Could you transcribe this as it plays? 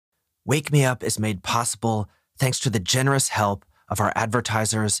Wake Me Up is made possible thanks to the generous help of our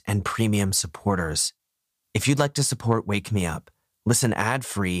advertisers and premium supporters. If you'd like to support Wake Me Up, listen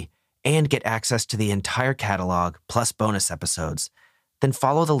ad-free, and get access to the entire catalog plus bonus episodes, then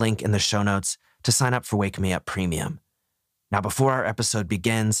follow the link in the show notes to sign up for Wake Me Up Premium. Now, before our episode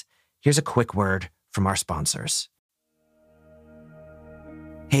begins, here's a quick word from our sponsors.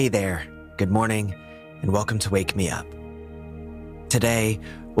 Hey there, good morning, and welcome to Wake Me Up. Today,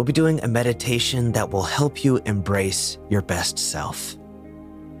 we'll be doing a meditation that will help you embrace your best self.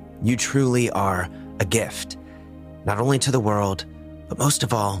 You truly are a gift, not only to the world, but most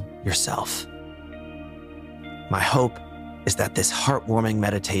of all, yourself. My hope is that this heartwarming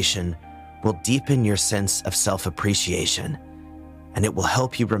meditation will deepen your sense of self-appreciation, and it will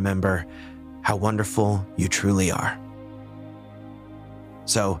help you remember how wonderful you truly are.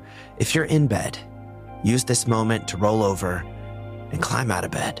 So, if you're in bed, use this moment to roll over and climb out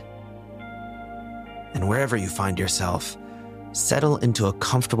of bed. And wherever you find yourself, settle into a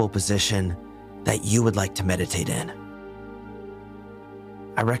comfortable position that you would like to meditate in.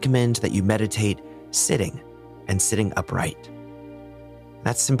 I recommend that you meditate sitting and sitting upright.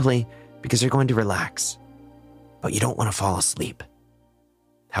 That's simply because you're going to relax, but you don't want to fall asleep.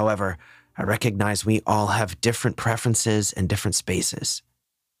 However, I recognize we all have different preferences and different spaces.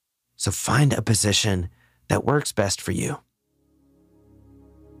 So find a position that works best for you.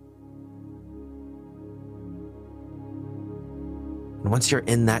 And once you're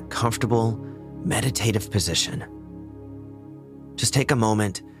in that comfortable, meditative position, just take a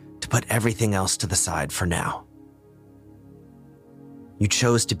moment to put everything else to the side for now. You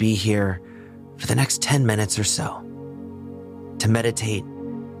chose to be here for the next 10 minutes or so, to meditate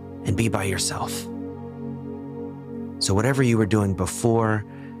and be by yourself. So whatever you were doing before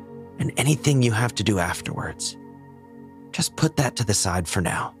and anything you have to do afterwards, just put that to the side for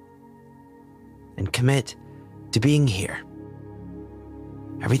now and commit to being here.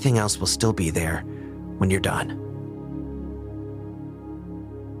 Everything else will still be there when you're done.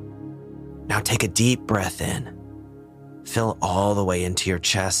 Now take a deep breath in. Fill all the way into your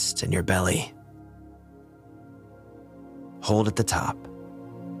chest and your belly. Hold at the top.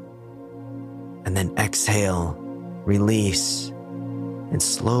 And then exhale, release, and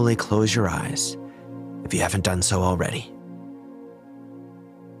slowly close your eyes if you haven't done so already.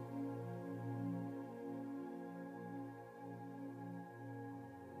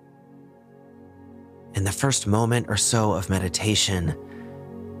 In the first moment or so of meditation,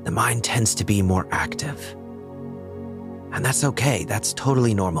 the mind tends to be more active. And that's okay, that's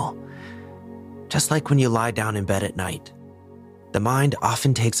totally normal. Just like when you lie down in bed at night, the mind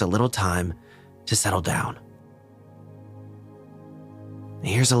often takes a little time to settle down.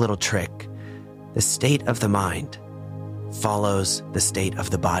 Here's a little trick. The state of the mind follows the state of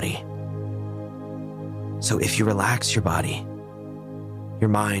the body. So if you relax your body, your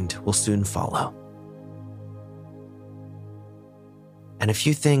mind will soon follow. And a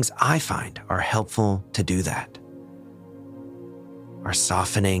few things I find are helpful to do that are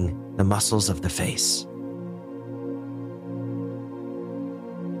softening the muscles of the face,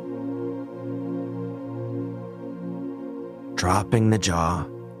 dropping the jaw,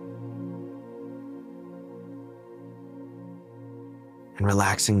 and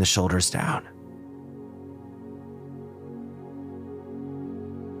relaxing the shoulders down.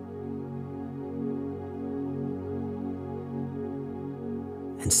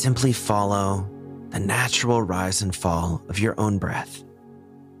 And simply follow the natural rise and fall of your own breath.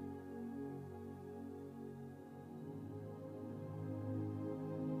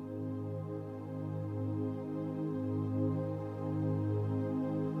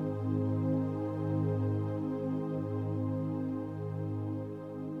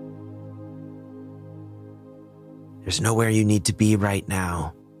 There's nowhere you need to be right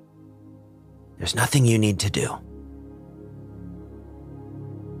now. There's nothing you need to do.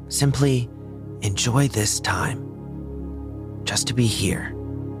 Simply enjoy this time, just to be here,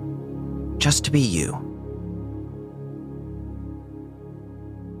 just to be you.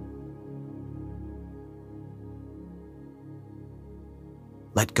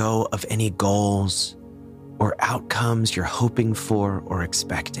 Let go of any goals or outcomes you're hoping for or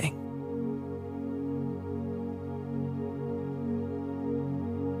expecting.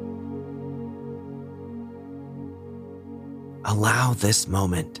 Allow this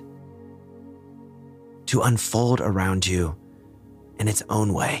moment to unfold around you in its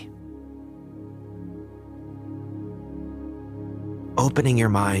own way. Opening your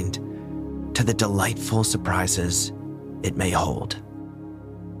mind to the delightful surprises it may hold.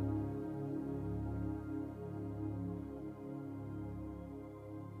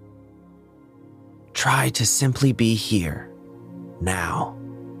 try to simply be here, now,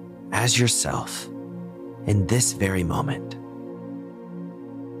 as yourself, in this very moment.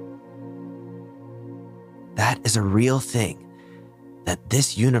 That is a real thing that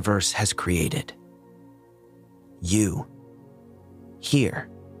this universe has created. You, here,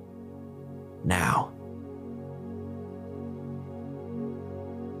 now.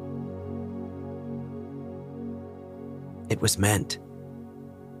 It was meant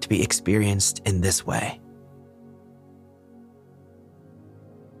to be experienced in this way.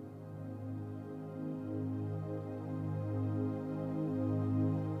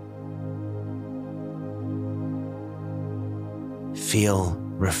 Feel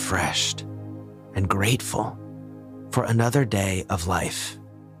refreshed and grateful for another day of life.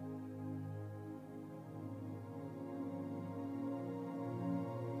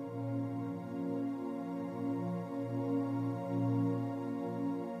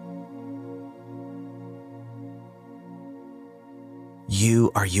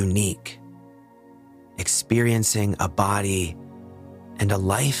 You are unique, experiencing a body and a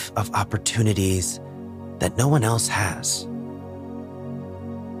life of opportunities that no one else has.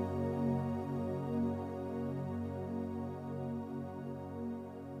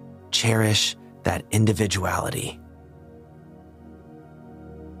 Cherish that individuality.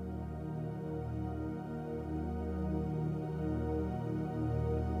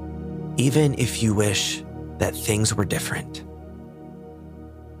 Even if you wish that things were different,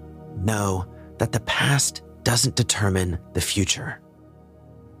 know that the past doesn't determine the future.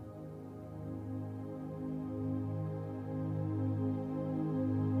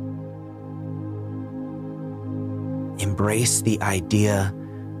 Embrace the idea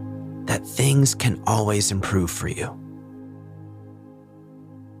that things can always improve for you.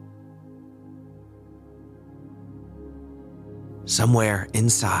 Somewhere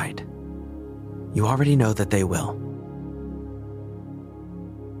inside, you already know that they will.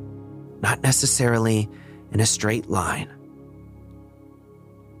 Not necessarily in a straight line.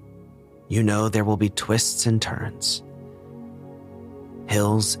 You know there will be twists and turns,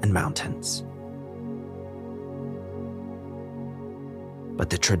 hills and mountains. But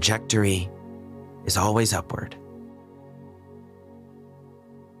the trajectory is always upward.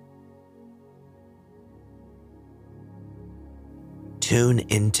 Tune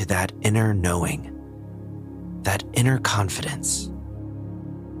into that inner knowing, that inner confidence.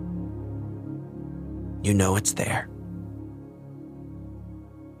 You know it's there.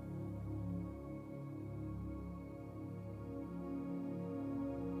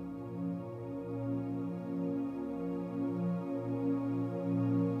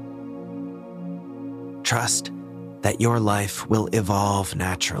 Trust that your life will evolve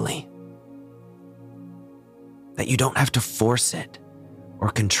naturally. That you don't have to force it or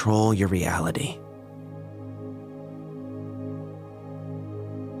control your reality.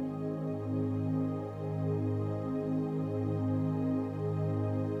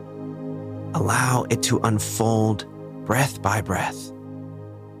 Allow it to unfold breath by breath,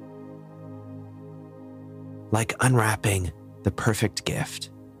 like unwrapping the perfect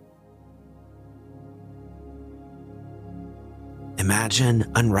gift. Imagine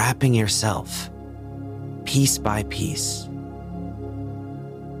unwrapping yourself, piece by piece,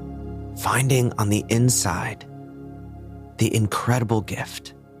 finding on the inside the incredible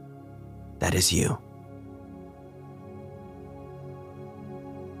gift that is you.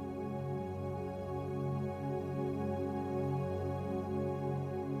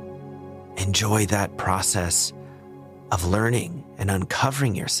 Enjoy that process of learning and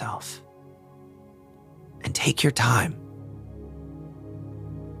uncovering yourself. And take your time.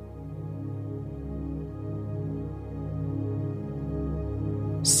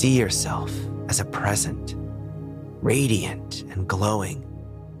 See yourself as a present, radiant and glowing.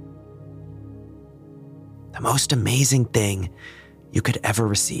 The most amazing thing you could ever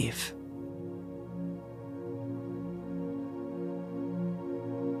receive.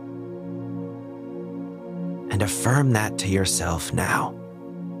 And affirm that to yourself now.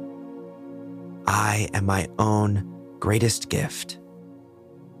 I am my own greatest gift.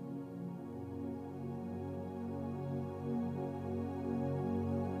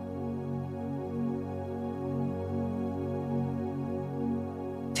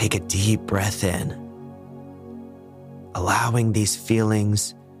 Take a deep breath in, allowing these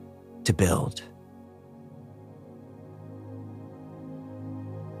feelings to build.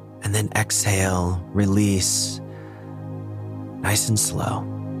 And then exhale, release, nice and slow.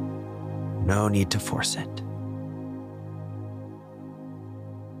 No need to force it.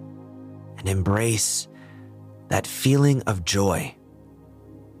 And embrace that feeling of joy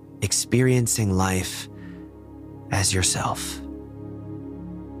experiencing life as yourself.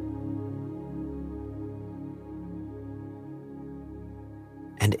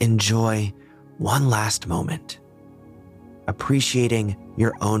 And enjoy one last moment, appreciating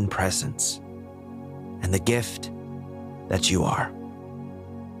your own presence and the gift that you are.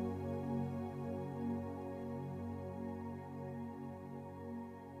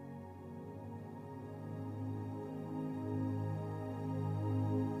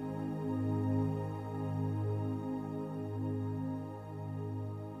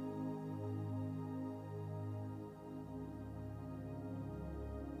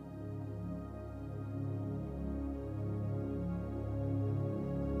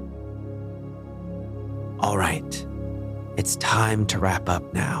 All right, it's time to wrap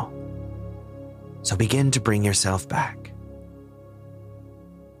up now. So begin to bring yourself back.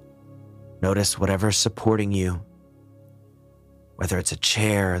 Notice whatever's supporting you, whether it's a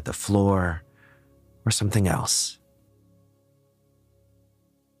chair, the floor, or something else.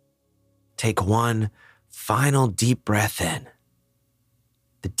 Take one final deep breath in,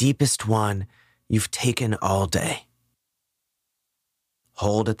 the deepest one you've taken all day.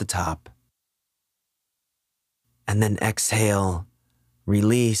 Hold at the top. And then exhale,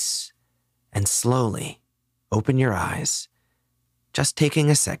 release, and slowly open your eyes, just taking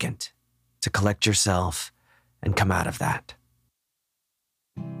a second to collect yourself and come out of that.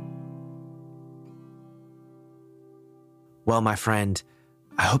 Well, my friend,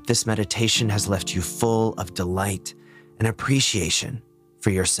 I hope this meditation has left you full of delight and appreciation for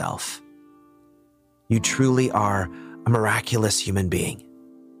yourself. You truly are a miraculous human being.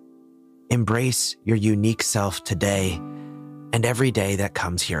 Embrace your unique self today and every day that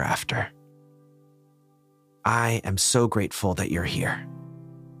comes hereafter. I am so grateful that you're here.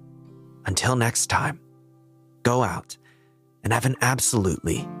 Until next time, go out and have an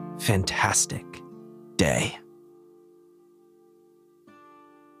absolutely fantastic day.